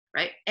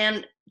right?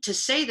 And to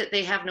say that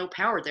they have no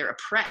power, they're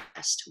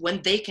oppressed,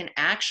 when they can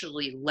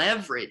actually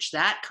leverage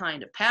that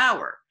kind of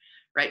power,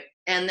 right?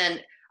 And then,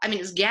 I mean,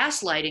 it's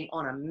gaslighting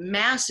on a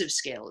massive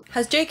scale.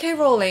 Has J.K.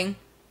 Rowling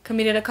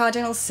committed a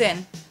cardinal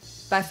sin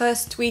by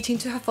first tweeting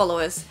to her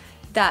followers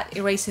that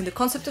erasing the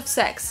concept of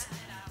sex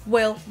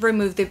will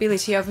remove the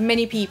ability of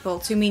many people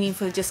to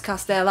meaningfully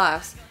discuss their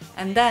lives,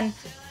 and then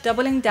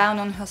doubling down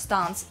on her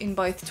stance in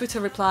both Twitter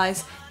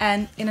replies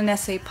and in an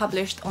essay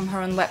published on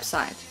her own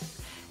website?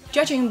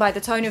 Judging by the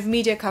tone of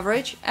media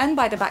coverage and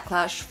by the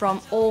backlash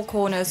from all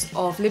corners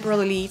of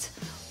liberal elite,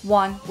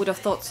 one would have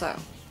thought so.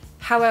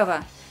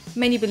 However,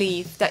 many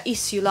believe that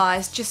issue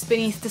lies just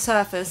beneath the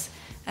surface,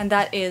 and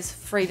that is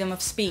freedom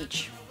of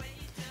speech.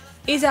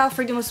 Is our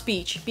freedom of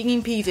speech being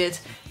impeded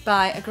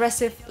by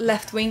aggressive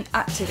left-wing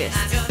activists?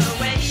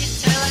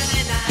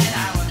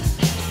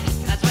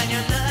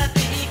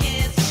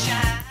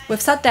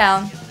 We've sat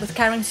down with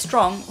Karen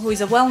Straughan, who is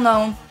a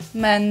well-known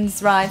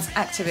men's rights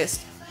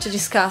activist, to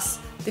discuss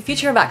the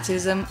future of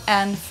activism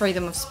and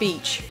freedom of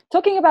speech.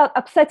 Talking about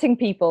upsetting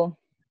people,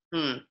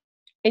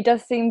 it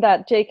does seem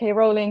that J.K.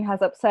 Rowling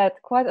has upset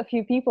quite a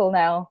few people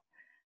now.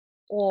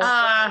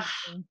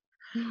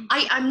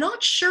 I'm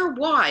not sure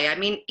why. I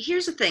mean,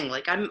 here's the thing,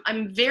 like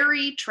I'm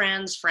very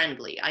trans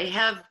friendly. I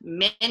have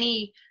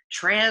many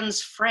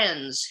trans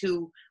friends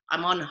who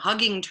I'm on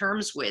hugging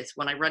terms with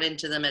when I run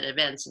into them at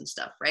events and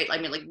stuff, right? I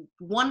mean, like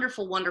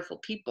wonderful, wonderful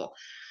people.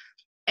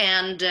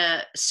 And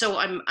so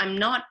I'm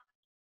not,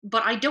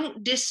 but I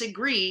don't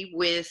disagree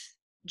with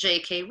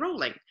J.K.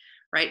 Rowling,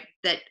 right?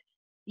 That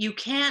you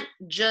can't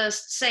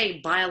just say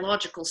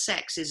biological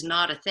sex is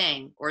not a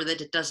thing or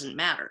that it doesn't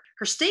matter.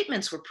 Her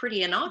statements were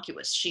pretty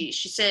innocuous. She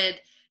said,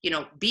 you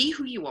know, be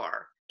who you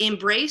are,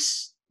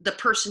 embrace the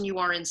person you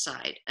are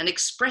inside and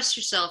express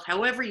yourself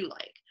however you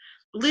like.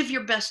 Live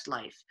your best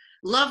life.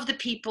 Love the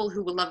people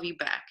who will love you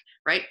back,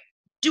 right?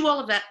 Do all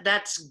of that.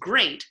 That's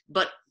great,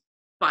 but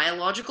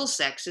biological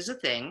sex is a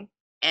thing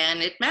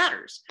and it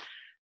matters.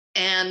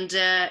 And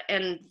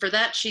for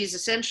that, she's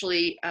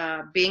essentially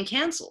being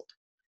canceled.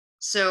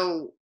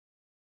 So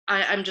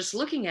I'm just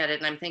looking at it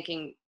and I'm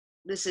thinking,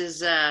 this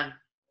is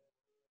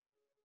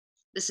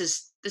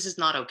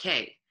not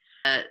okay.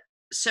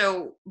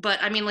 So, but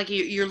I mean, like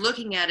you're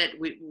looking at it,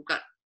 we've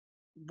got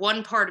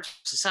one part of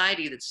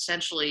society that's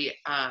essentially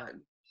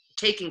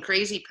taking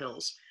crazy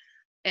pills,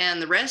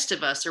 and the rest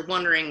of us are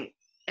wondering,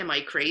 am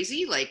I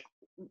crazy? Like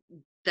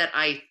that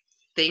I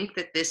think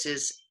that this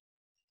is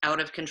out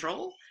of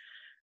control?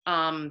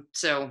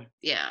 So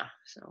yeah,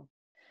 so.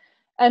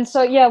 And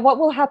so, yeah, what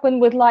will happen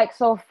with likes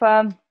of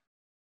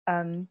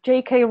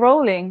J.K.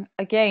 Rowling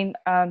again?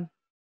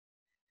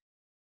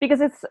 Because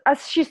it's,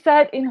 as she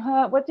said in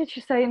her, what did she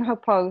say in her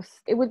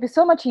post? It would be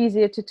so much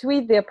easier to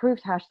tweet the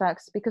approved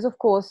hashtags because, of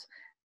course,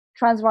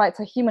 trans rights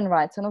are human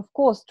rights. And of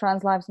course,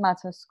 trans lives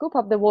matter. Scoop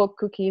up the woke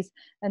cookies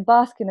and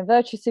bask in a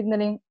virtue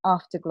signaling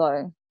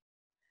afterglow.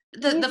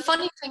 The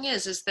funny thing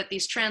is that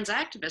these trans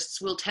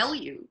activists will tell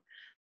you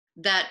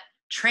that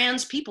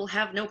trans people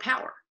have no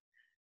power.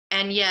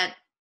 And yet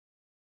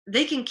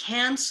they can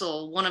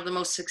cancel one of the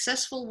most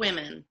successful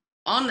women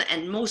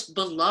and most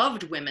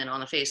beloved women on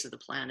the face of the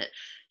planet.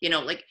 You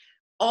know, like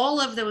all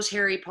of those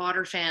Harry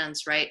Potter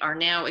fans, right, are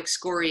now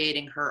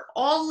excoriating her.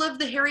 All of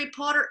the Harry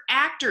Potter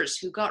actors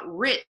who got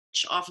rich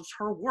off of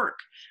her work,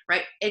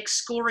 right,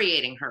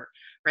 excoriating her,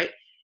 right?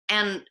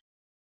 And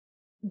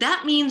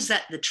that means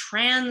that the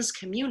trans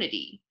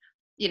community,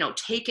 you know,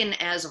 taken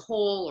as a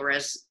whole, or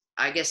as,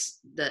 I guess,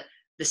 the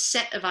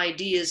set of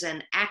ideas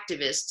and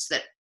activists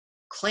that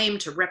claim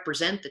to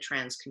represent the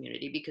trans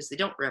community, because they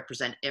don't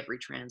represent every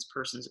trans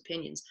person's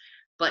opinions,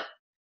 but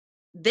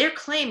they're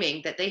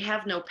claiming that they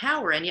have no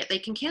power, and yet they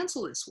can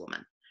cancel this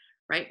woman,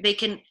 right? They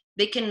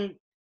can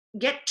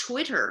get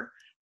Twitter,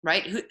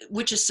 right,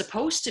 which is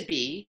supposed to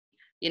be,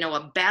 you know,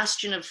 a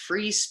bastion of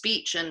free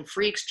speech and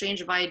free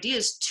exchange of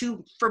ideas,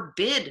 to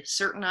forbid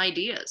certain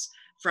ideas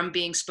from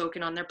being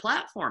spoken on their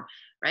platform,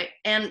 right?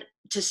 And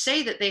to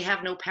say that they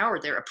have no power,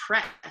 they're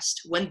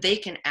oppressed, when they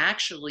can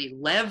actually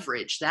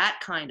leverage that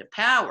kind of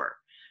power,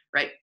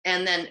 right?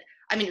 And then,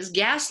 I mean, it's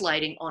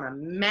gaslighting on a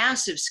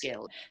massive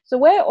scale. So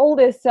where all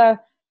this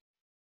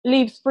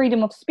leaves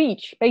freedom of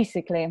speech,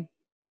 basically?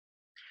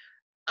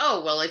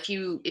 Oh, well, if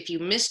you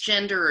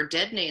misgender or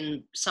dead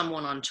name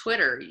someone on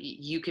Twitter,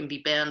 you can be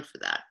banned for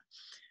that,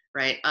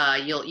 right?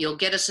 You'll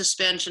get a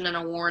suspension and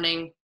a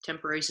warning,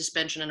 temporary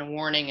suspension and a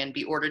warning, and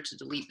be ordered to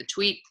delete the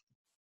tweet.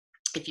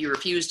 If you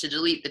refuse to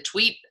delete the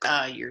tweet,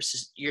 your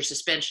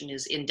suspension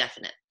is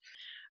indefinite.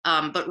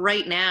 But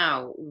right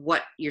now,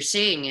 what you're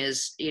seeing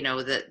is, you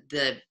know,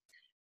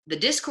 the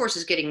discourse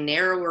is getting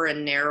narrower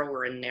and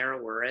narrower and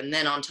narrower. And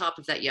then on top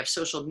of that, you have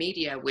social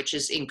media, which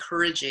is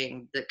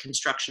encouraging the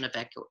construction of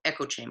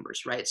echo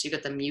chambers, right? So you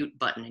got the mute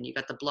button and you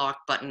got the block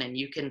button, and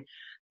you can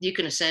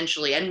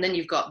essentially, and then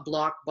you've got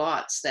block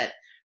bots that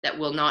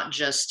will not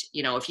just,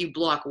 you know, if you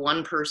block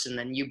one person,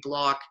 then you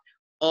block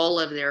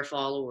all of their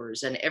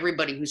followers and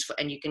everybody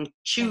and you can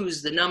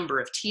choose the number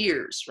of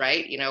tiers,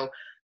 right? You know,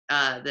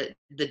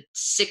 the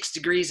 6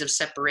 degrees of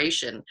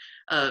separation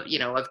of, you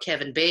know, of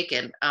Kevin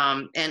Bacon,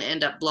 and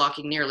end up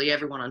blocking nearly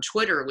everyone on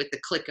Twitter with the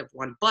click of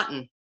one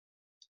button.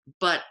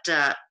 But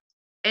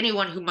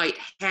anyone who might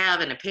have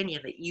an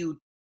opinion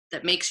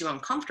that makes you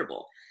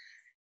uncomfortable.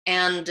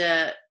 And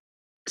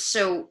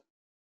so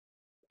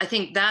I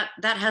think that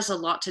has a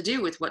lot to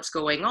do with what's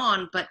going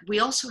on. But we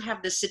also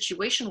have this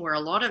situation where a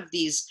lot of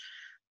these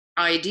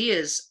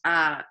ideas,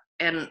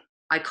 and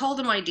I call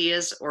them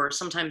ideas or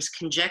sometimes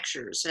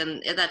conjectures,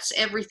 and that's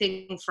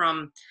everything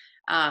from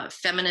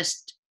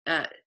feminist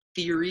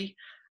theory.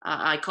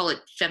 I call it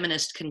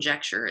feminist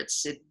conjecture. It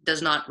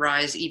does not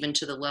rise even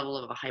to the level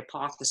of a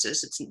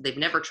hypothesis. They've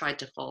never tried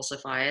to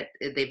falsify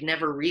it. They've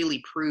never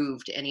really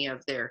proved any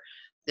of their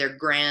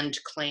grand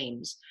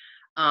claims.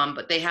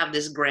 But they have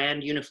this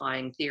grand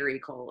unifying theory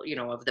called, you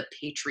know, of the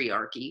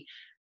patriarchy.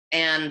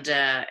 And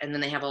then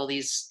they have all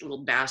these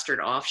little bastard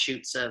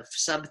offshoots of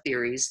sub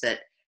theories that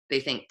they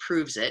think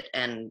proves it.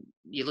 And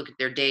you look at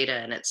their data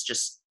and it's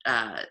just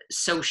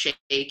so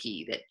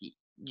shaky that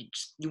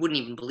you wouldn't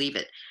even believe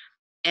it.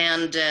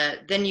 And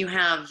then you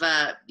have,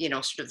 you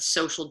know, sort of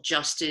social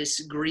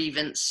justice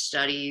grievance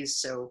studies,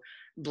 so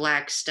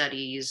Black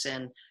studies,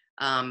 and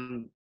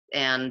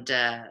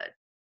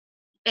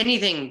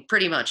anything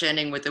pretty much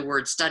ending with the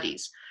word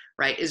studies,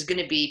 right, is going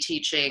to be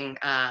teaching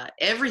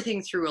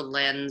everything through a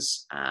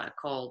lens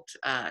called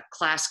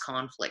class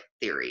conflict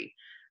theory,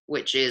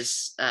 which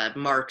is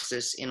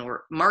Marxist in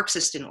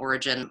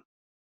origin.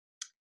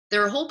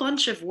 There are a whole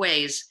bunch of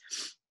ways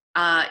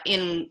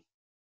in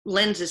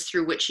lenses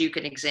through which you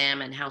can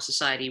examine how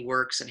society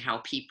works and how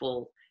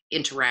people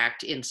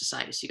interact in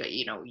society. So you got,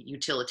 you know,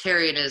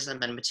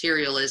 utilitarianism and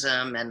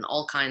materialism and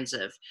all kinds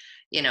of,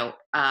 you know,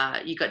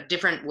 you got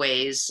different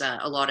ways.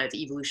 A lot of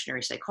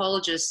evolutionary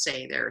psychologists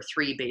say there are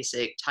 3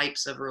 basic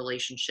types of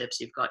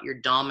relationships. You've got your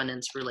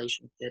dominance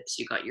relationships,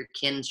 you've got your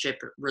kinship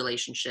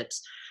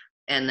relationships,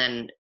 and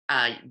then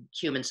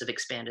humans have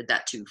expanded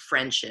that to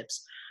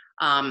friendships.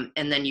 And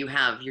then you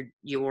have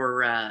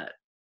your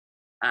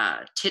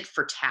tit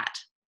for tat.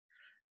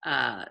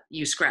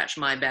 You scratch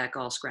my back,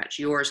 I'll scratch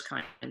yours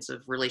kinds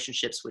of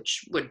relationships,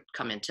 which would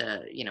come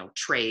into, you know,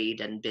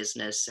 trade and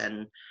business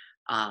and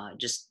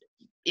just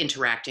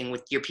interacting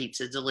with your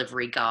pizza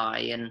delivery guy.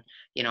 And,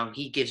 you know,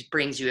 he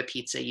brings you a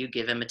pizza, you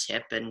give him a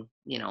tip, and,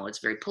 you know, it's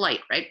very polite,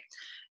 right?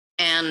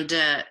 And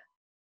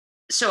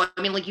so,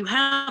 I mean, like, you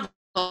have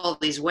all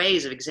these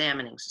ways of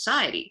examining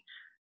society.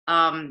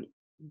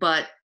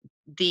 But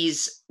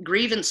these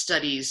grievance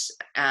studies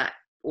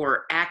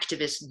or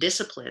activist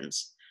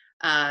disciplines,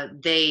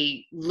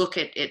 they look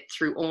at it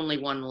through only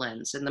one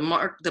lens. And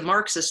the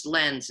Marxist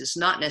lens is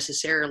not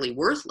necessarily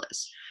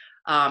worthless.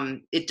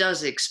 It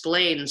does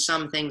explain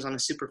some things on a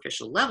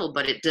superficial level,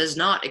 but it does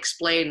not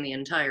explain the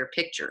entire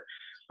picture,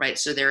 right?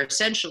 So they're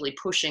essentially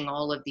pushing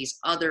all of these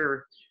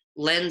other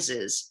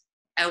lenses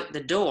out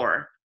the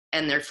door,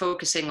 and they're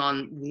focusing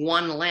on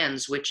one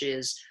lens, which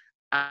is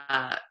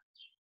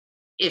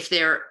if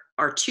there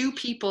are 2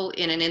 people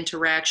in an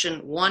interaction,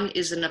 one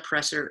is an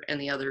oppressor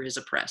and the other is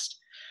oppressed,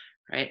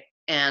 right?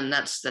 And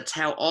that's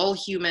how all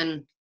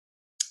human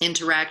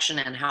interaction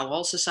and how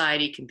all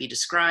society can be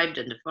described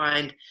and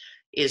defined,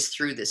 is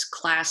through this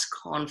class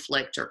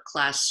conflict or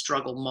class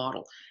struggle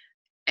model,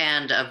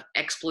 and of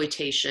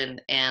exploitation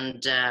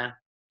and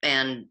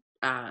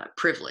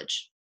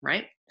privilege,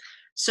 right?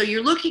 So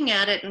you're looking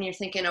at it and you're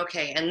thinking,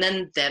 okay, and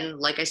then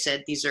like I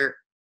said, these are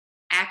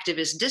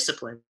activist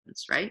disciplines,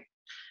 right?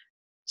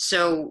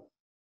 So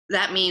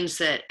that means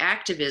that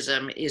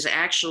activism is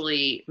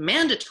actually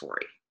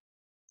mandatory.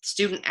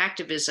 Student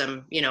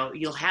activism, you know,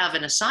 you'll have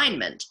an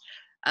assignment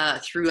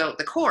throughout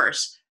the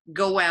course,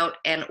 go out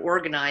and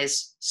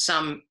organize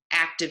some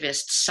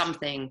activist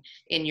something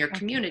in your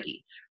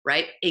community,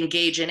 right?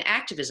 Engage in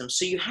activism.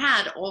 So you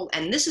had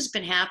and this has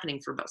been happening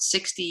for about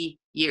 60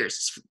 years.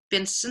 It's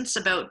been since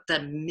about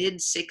the mid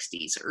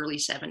 60s, early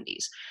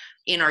 70s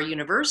in our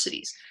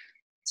universities.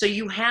 So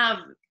you have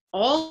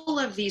all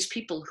of these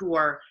people who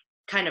are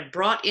kind of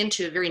brought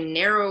into a very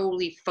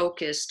narrowly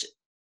focused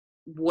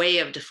way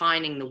of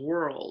defining the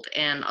world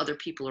and other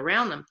people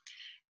around them.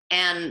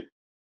 And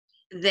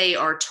they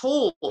are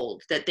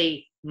told that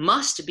they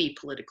must be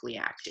politically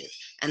active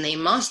and they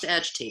must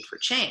agitate for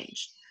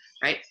change,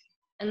 right?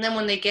 And then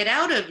when they get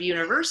out of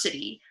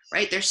university,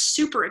 right, they're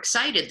super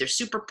excited, they're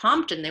super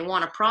pumped, and they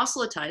want to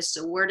proselytize.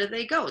 So where do?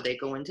 They go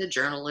into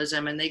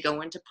journalism, and they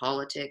go into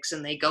politics,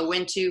 and they go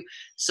into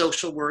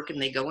social work,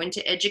 and they go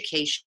into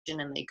education,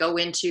 and they go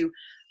into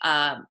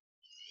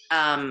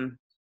the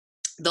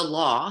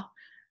law,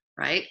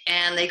 right?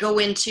 And they go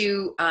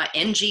into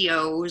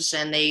NGOs,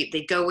 and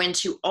they go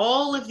into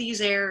all of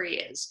these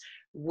areas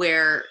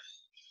where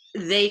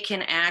they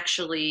can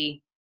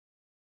actually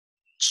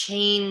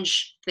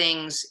change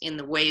things in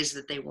the ways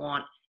that they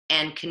want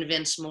and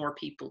convince more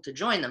people to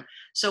join them.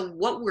 So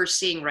what we're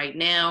seeing right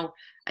now,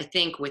 I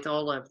think, with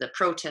all of the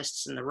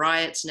protests and the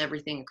riots and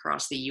everything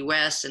across the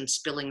US and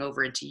spilling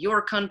over into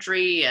your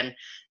country, and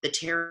the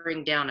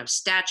tearing down of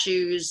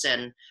statues,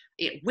 and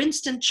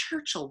Winston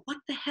Churchill, what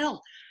the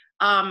hell?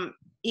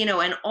 you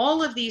know, and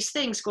all of these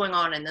things going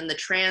on, and then the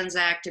trans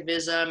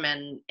activism,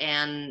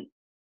 and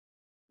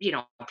you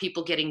know,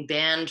 people getting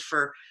banned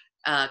for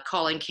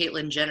calling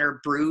Caitlyn Jenner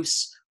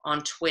Bruce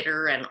on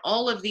Twitter, and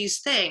all of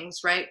these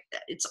things, right?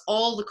 It's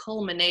all the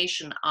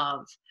culmination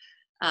of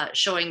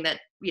showing that,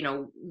 you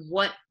know,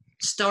 what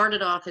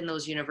started off in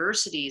those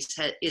universities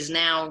is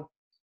now,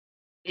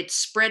 it's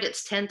spread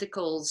its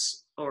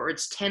tentacles or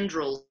its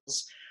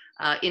tendrils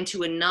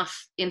into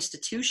enough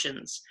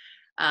institutions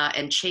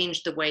and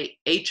changed the way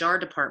HR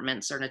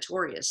departments are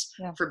notorious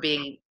for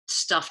being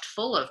stuffed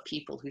full of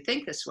people who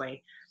think this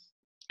way.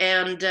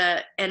 And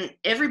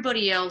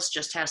everybody else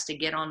just has to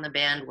get on the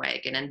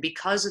bandwagon. And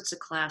because it's a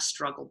class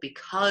struggle,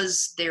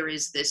 because there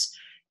is this,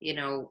 you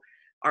know,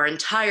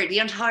 the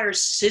entire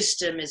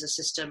system is a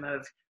system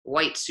of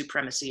white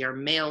supremacy or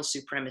male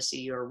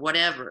supremacy or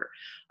whatever.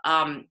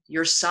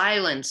 Your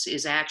silence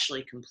is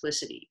actually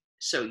complicity.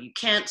 So you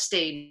can't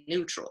stay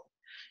neutral.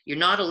 You're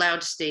not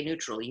allowed to stay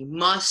neutral. You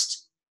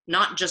must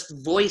not just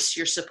voice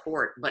your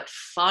support, but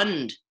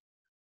fund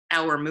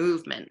our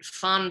movement,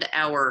 fund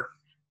our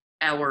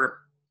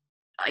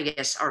I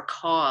guess, our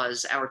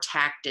cause, our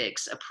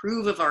tactics,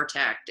 approve of our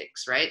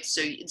tactics, right?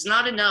 So it's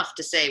not enough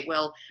to say,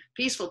 well,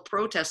 peaceful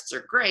protests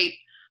are great,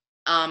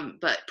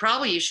 but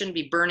probably you shouldn't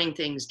be burning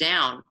things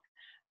down.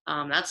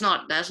 That's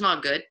not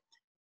good.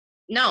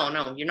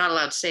 No, you're not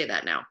allowed to say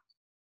that now.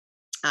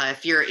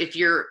 If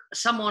you're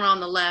someone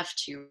on the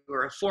left, you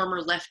are a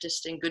former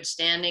leftist in good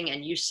standing,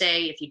 and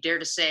if you dare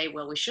to say,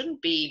 well, we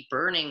shouldn't be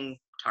burning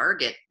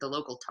Target, the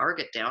local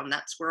Target, down.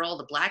 That's where all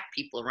the Black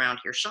people around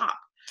here shop.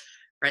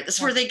 Right,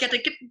 that's where they get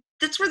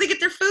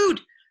their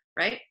food,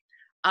 right?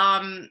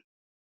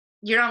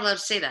 You're not allowed to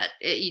say that.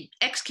 You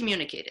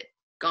excommunicated.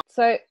 Gone.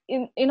 So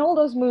in all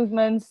those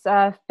movements,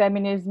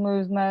 feminist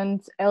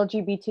movement,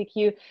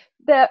 LGBTQ,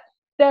 there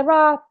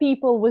are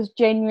people with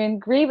genuine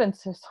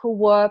grievances who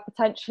were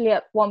potentially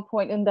at one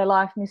point in their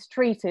life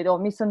mistreated or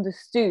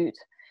misunderstood.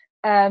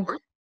 How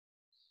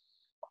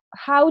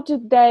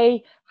can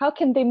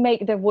they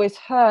make their voice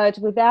heard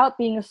without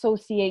being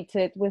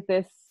associated with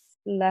this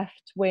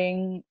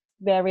left-wing,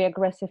 very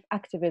aggressive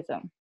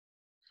activism?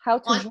 How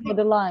to draw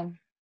the line?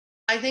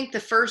 I think the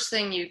first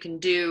thing you can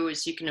do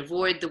is you can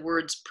avoid the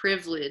words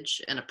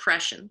privilege and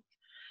oppression.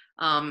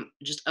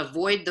 Just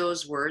avoid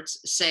those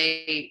words.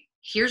 Say,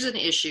 here's an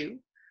issue.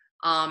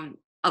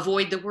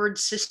 Avoid the word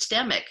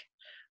systemic.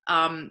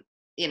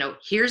 You know,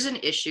 here's an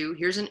issue.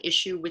 Here's an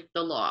issue with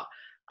the law.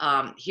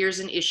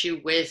 Here's an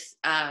issue with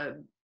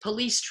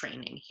police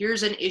training.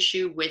 Here's an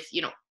issue with,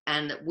 you know,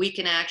 and we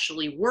can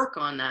actually work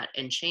on that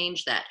and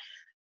change that.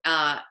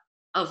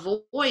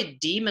 Avoid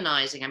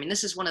demonizing. I mean,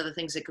 this is one of the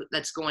things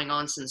that's going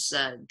on since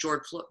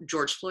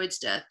George Floyd's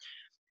death,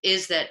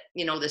 is that,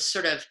 you know, this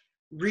sort of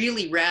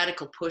really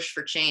radical push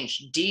for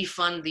change,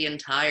 defund the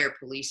entire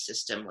police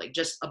system, like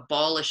just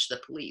abolish the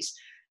police.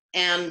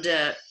 And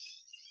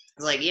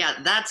like, yeah,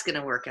 that's going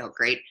to work out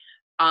great.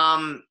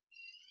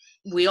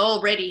 We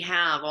already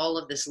have all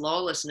of this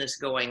lawlessness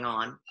going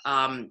on.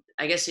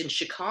 I guess in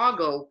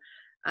Chicago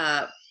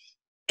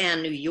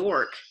and New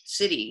York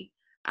City,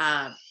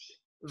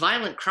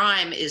 violent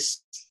crime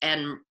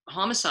and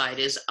homicide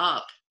is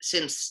up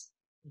since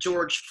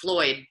George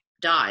Floyd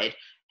died,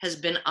 has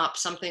been up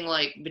something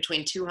like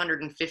between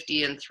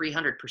 250 and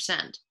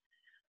 300%,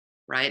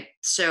 right?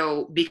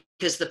 So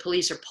because the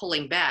police are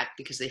pulling back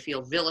because they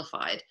feel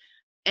vilified.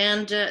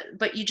 And,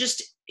 but you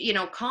just, you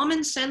know,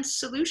 common sense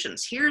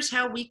solutions. Here's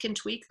how we can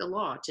tweak the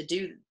law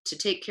to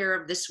take care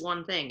of this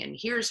one thing. And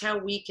here's how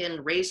we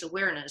can raise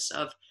awareness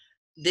of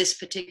this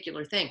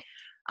particular thing.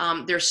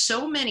 There's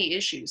so many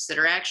issues that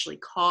are actually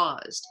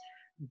caused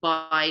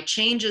by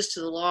changes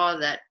to the law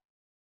that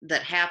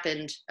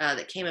happened,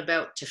 that came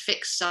about to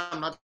fix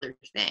some other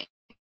thing,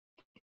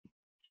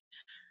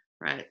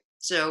 right?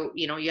 So,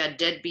 you know, you had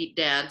deadbeat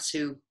dads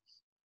who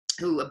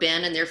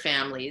abandoned their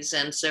families,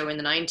 and so in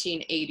the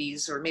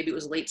 1980s, or maybe it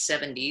was late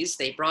 70s,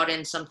 they brought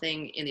in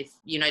something in the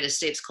United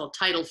States called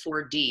Title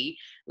 4D,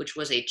 which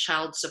was a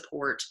child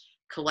support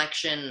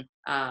collection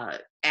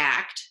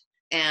act,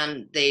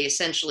 and they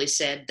essentially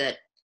said that,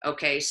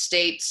 okay,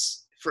 state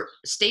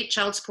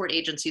child support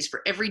agencies,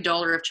 for every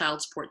dollar of child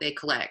support they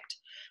collect,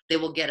 they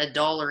will get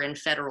 $1 in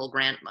federal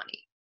grant money.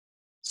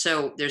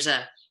 So there's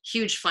a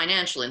huge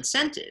financial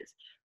incentive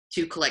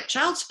to collect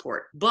child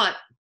support, but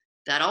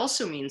that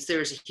also means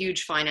there's a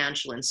huge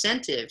financial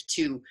incentive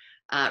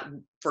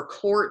for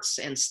courts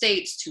and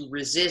states to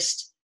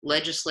resist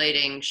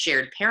legislating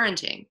shared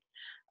parenting,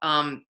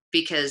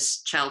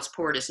 because child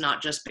support is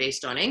not just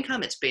based on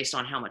income, it's based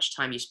on how much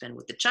time you spend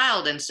with the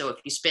child. And so if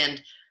you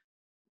spend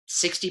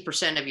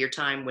 60% of your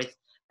time with,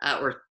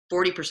 or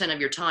 40%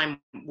 of your time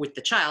with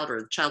the child,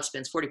 or the child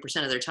spends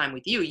 40% of their time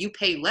with you, you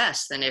pay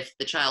less than if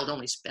the child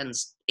only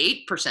spends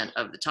 8%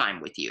 of the time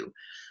with you.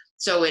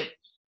 So it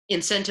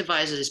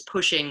incentivizes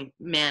pushing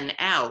men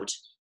out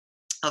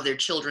of their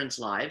children's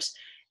lives,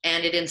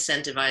 and it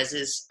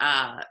incentivizes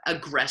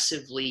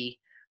aggressively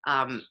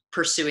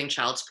pursuing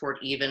child support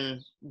even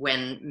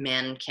when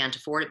men can't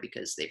afford it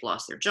because they've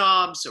lost their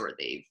jobs, or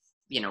they've,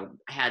 you know,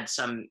 had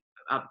some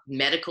a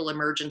medical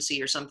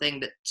emergency or something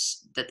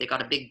that they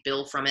got a big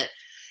bill from it.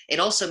 It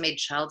also made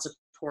child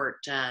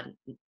support,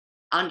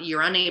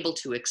 you're unable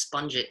to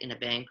expunge it in a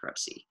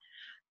bankruptcy.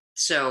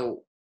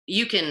 So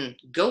you can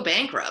go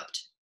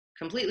bankrupt,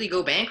 completely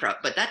go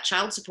bankrupt, but that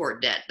child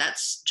support debt,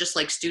 that's just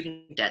like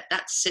student debt,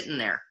 that's sitting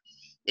there.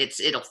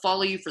 It'll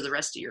follow you for the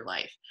rest of your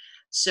life.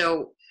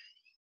 So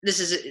this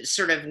is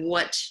sort of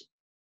what,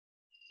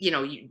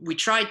 we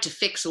tried to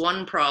fix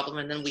one problem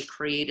and then we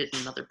created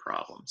another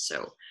problem.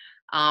 So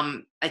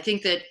I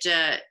think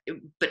that,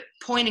 but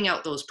pointing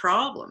out those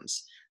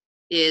problems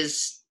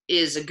is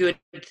a good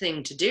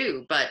thing to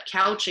do, but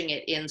couching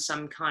it in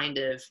some kind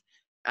of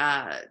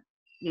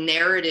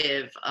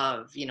narrative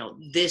of,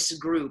 this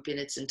group in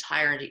its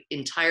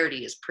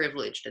entirety is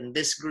privileged, and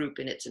this group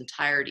in its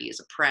entirety is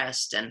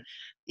oppressed, and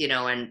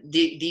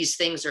these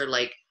things are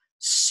like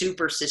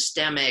super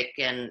systemic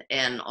and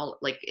all,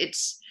 like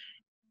it's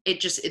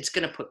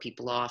going to put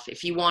people off.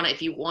 If you want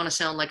to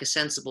sound like a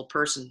sensible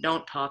person,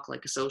 don't talk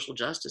like a social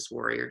justice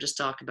warrior, just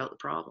talk about the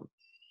problem.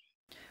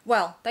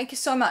 Well, thank you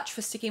so much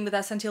for sticking with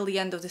us until the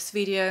end of this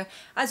video.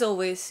 As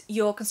always,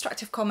 your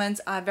constructive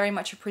comments are very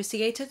much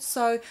appreciated,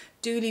 so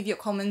do leave your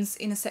comments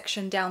in a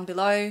section down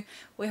below.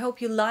 We hope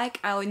you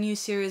like our new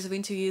series of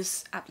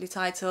interviews aptly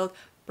titled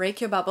Break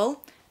Your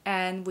Bubble,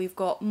 and we've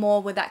got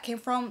more where that came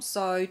from,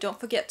 so don't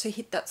forget to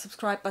hit that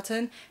subscribe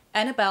button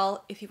and a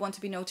bell if you want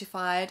to be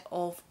notified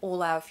of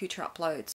all our future uploads.